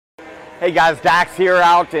Hey guys, Dax here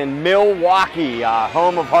out in Milwaukee,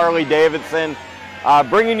 home of Harley-Davidson,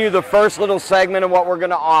 bringing you the first little segment of what we're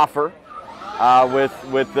going to offer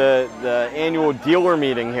with the annual dealer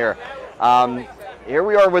meeting here. Here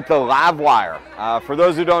we are with the LiveWire. For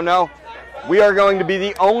those who don't know, we are going to be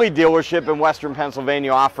the only dealership in Western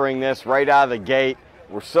Pennsylvania offering this right out of the gate.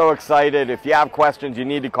 We're so excited. If you have questions, you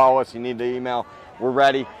need to call us, you need to email. We're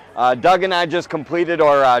ready. Doug and I just completed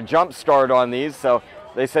our jump start on these, so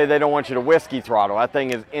they say they don't want you to whiskey throttle. That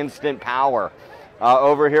thing is instant power.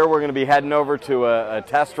 Over here, we're going to be heading over to a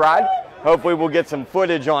test ride. Hopefully, we'll get some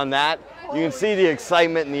footage on that. You can see the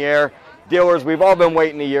excitement in the air. Dealers, we've all been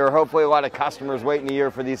waiting a year. Hopefully, a lot of customers waiting a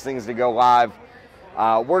year for these things to go live.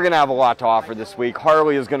 We're going to have a lot to offer this week.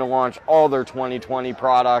 Harley is going to launch all their 2020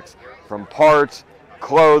 products, from parts,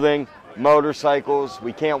 clothing, motorcycles.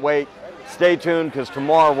 We can't wait. Stay tuned, because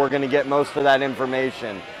tomorrow we're going to get most of that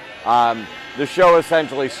information. The show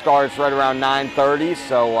essentially starts right around 9:30,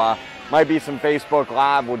 so might be some Facebook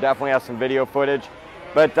Live. We'll definitely have some video footage.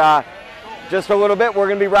 But just a little bit, we're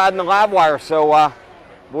going to be riding the LiveWire, so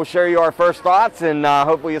we'll share you our first thoughts, and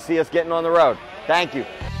hopefully you'll see us getting on the road. Thank you.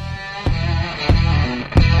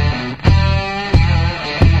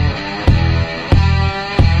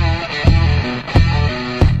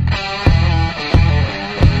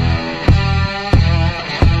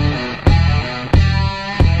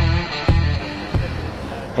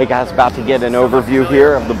 Hey guys, about to get an overview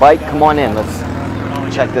here of the bike. Come on in,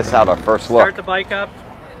 let's check this out, our first look. Start the bike up,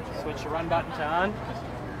 switch the run button to on.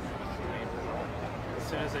 As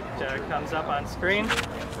soon as it comes up on screen,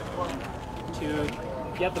 to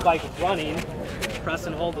get the bike running, press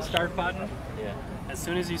and hold the start button. As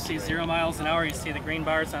soon as you see 0 miles an hour, you see the green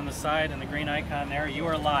bars on the side and the green icon there, you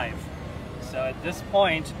are live. So at this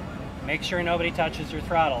point, make sure nobody touches your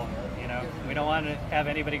throttle. You know, we don't want to have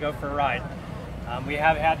anybody go for a ride. We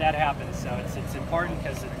have had that happen, so it's important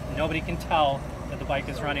because nobody can tell that the bike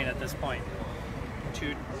is running at this point.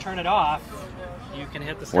 To turn it off, you can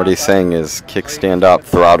hit the stop What he's button. saying is kickstand up,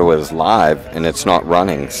 throttle is live, and it's not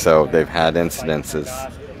running, so they've had incidences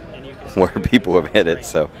where people have hit it,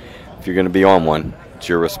 so if you're going to be on one, it's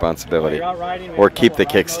your responsibility. Or keep the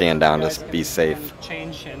kickstand down to be safe.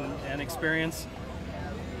 Change and experience.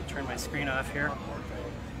 Turn my screen off here.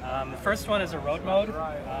 The first one is a road mode.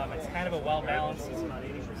 It's kind of a well-balanced. It's about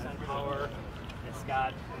 80% power. It's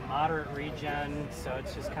got moderate regen, so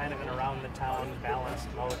it's just kind of an around-the-town balanced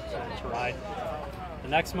mode to ride. The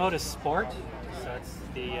next mode is sport, so it's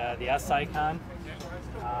the S icon.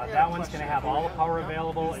 That one's going to have all the power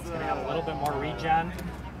available. It's going to have a little bit more regen,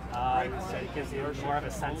 so it gives you more of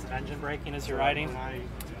a sense of engine braking as you're riding.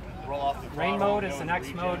 Rain mode is the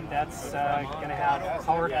next mode. That's going to have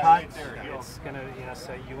power cut. It's going to,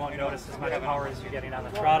 so you won't notice as much power as you're getting on the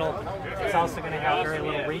throttle. It's also going to have very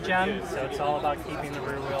little regen, so it's all about keeping the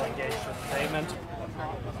rear wheel engaged with the pavement.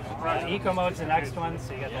 Eco mode's the next one,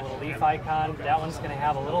 so you got the little leaf icon. That one's going to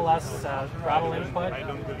have a little less throttle input,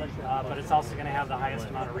 but it's also going to have the highest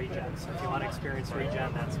amount of regen. So if you want to experience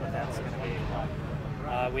regen, that's what that's going to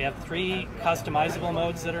be. We have 3 customizable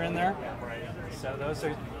modes that are in there. So those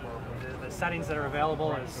are the settings that are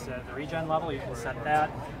available. Is the regen level, you can set that.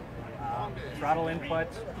 Throttle input,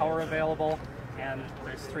 power available, and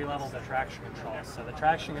there's 3 levels of traction control. So the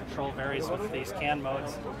traction control varies with these CAN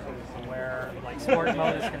modes, where like sport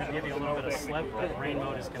mode is going to give you a little bit of slip, but rain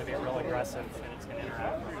mode is going to be real aggressive and it's going to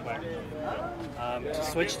interact real quick. To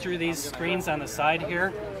switch through these screens on the side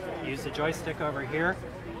here, use the joystick over here,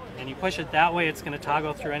 and you push it that way, it's going to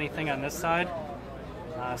toggle through anything on this side.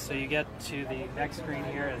 So you get to the next screen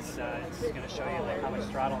here, it's going to show you like how much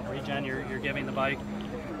throttle and regen you're giving the bike.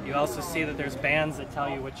 You also see that there's bands that tell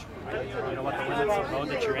you what the limits of mode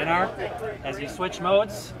that you're in are. As you switch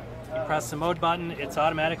modes, you press the mode button, it's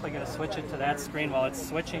automatically going to switch it to that screen while it's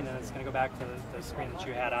switching, and it's going to go back to the screen that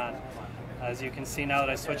you had on. As you can see now that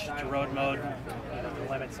I switched it to road mode,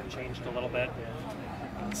 the limits have changed a little bit.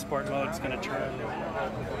 Sport mode is going to turn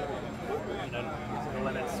the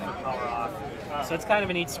limits for power off. So it's kind of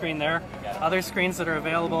a neat screen there. Other screens that are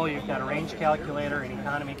available, you've got a range calculator, an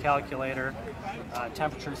economy calculator,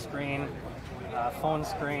 temperature screen, phone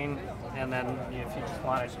screen, and then if you just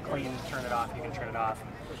want it clean, turn it off, you can turn it off.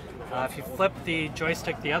 If you flip the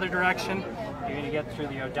joystick the other direction, you're going to get through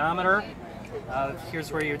the odometer.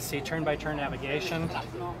 Here's where you would see turn-by-turn navigation,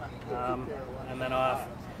 and then off.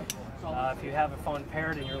 If you have a phone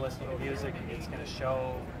paired and you're listening to music, it's going to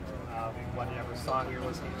show whatever song you're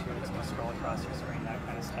listening to. It's going to scroll across your screen, that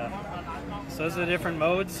kind of stuff. So those are the different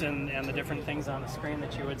modes and the different things on the screen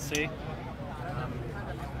that you would see. If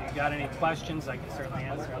you've got any questions, I can certainly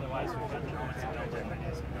answer. Otherwise, we've got the helmets and built-in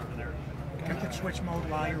menus over there. You can switch mode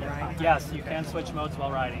while you're riding? Yes, you can switch modes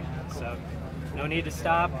while riding. So no need to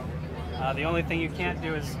stop. The only thing you can't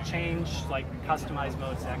do is change, like customize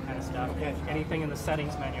modes, that kind of stuff. Okay. Anything in the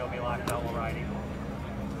settings menu will be locked out while riding.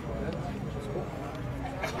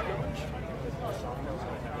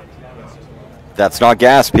 That's not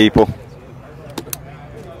gas, people.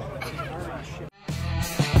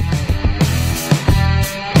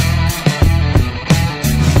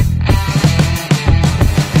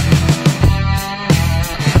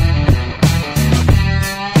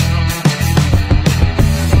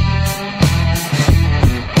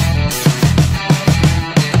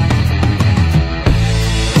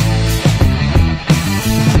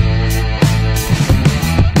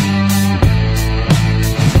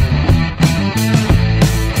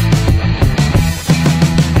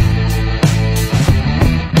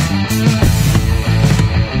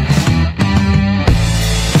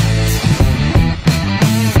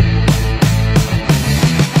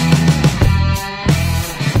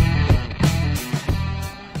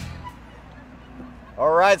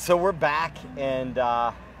 All right, so we're back, and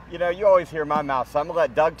you know, you always hear my mouth, so I'm gonna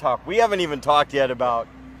let Doug talk. We haven't even talked yet about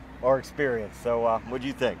our experience, so what'd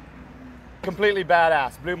you think? Completely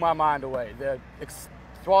badass, blew my mind away. The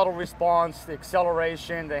throttle response, the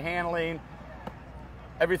acceleration, the handling,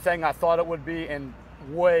 everything I thought it would be, and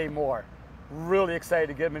way more. Really excited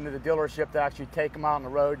to get them into the dealership to actually take them out on the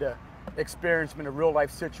road to experience them in a real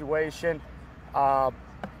life situation.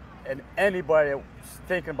 And anybody that's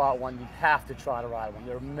thinking about one, you have to try to ride one.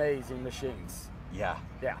 They're amazing machines. Yeah.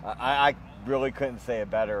 Yeah. I really couldn't say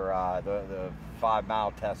it better. The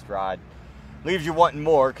 5-mile test ride leaves you wanting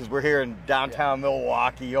more, because we're here in downtown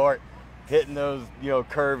Milwaukee. You aren't hitting those, you know,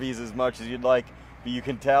 curvies as much as you'd like, but you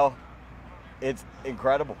can tell it's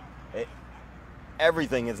incredible.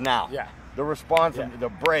 Everything is now. Yeah. The response, the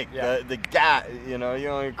brake, the gas, you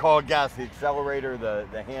know call it gas, the accelerator,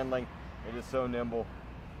 the handling, it is so nimble.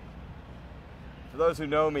 For those who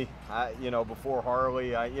know me, before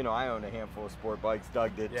Harley, I owned a handful of sport bikes.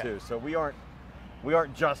 Doug did too. So we aren't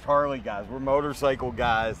just Harley guys. We're motorcycle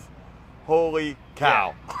guys. Holy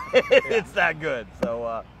cow! Yeah. It's that good.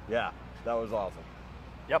 So yeah, that was awesome.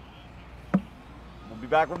 Yep. We'll be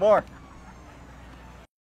back with more.